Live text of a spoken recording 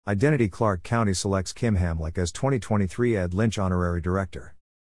Identity Clark County selects Kim Hamlick as 2023 Ed Lynch Honorary Director.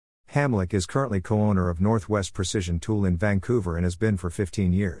 Hamlick is currently co-owner of Northwest Precision Tool in Vancouver and has been for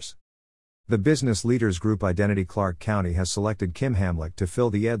 15 years. The business leaders group Identity Clark County has selected Kim Hamlick to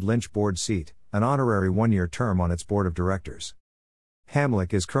fill the Ed Lynch board seat, an honorary one-year term on its board of directors.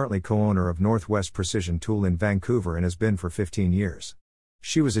 Hamlick is currently co-owner of Northwest Precision Tool in Vancouver and has been for 15 years.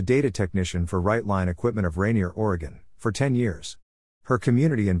 She was a data technician for Rightline Equipment of Rainier, Oregon, for 10 years. Her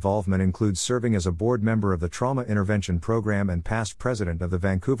community involvement includes serving as a board member of the Trauma Intervention Program and past president of the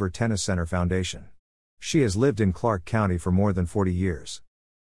Vancouver Tennis Center Foundation. She has lived in Clark County for more than 40 years.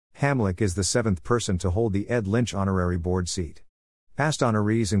 Hamlick is the seventh person to hold the Ed Lynch honorary board seat. Past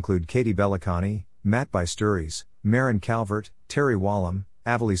honorees include Katie Bellicani, Matt Bystures, Marin Calvert, Terry Wallum,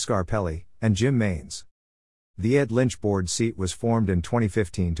 Avali Scarpelli, and Jim Maines. The Ed Lynch board seat was formed in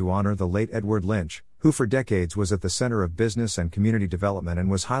 2015 to honor the late Edward Lynch, who for decades was at the center of business and community development and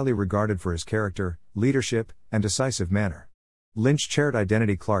was highly regarded for his character, leadership, and decisive manner. Lynch chaired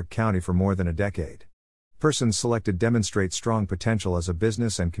Identity Clark County for more than a decade. Persons selected demonstrate strong potential as a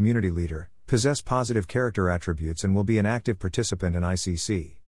business and community leader, possess positive character attributes, and will be an active participant in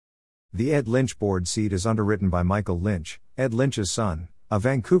ICC. The Ed Lynch board seat is underwritten by Michael Lynch, Ed Lynch's son, a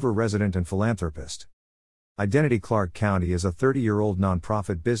Vancouver resident and philanthropist. Identity Clark County is a 30-year-old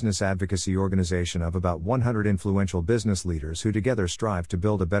nonprofit business advocacy organization of about 100 influential business leaders who together strive to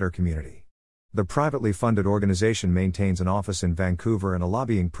build a better community. The privately funded organization maintains an office in Vancouver and a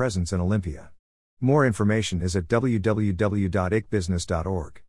lobbying presence in Olympia. More information is at www.icbusiness.org.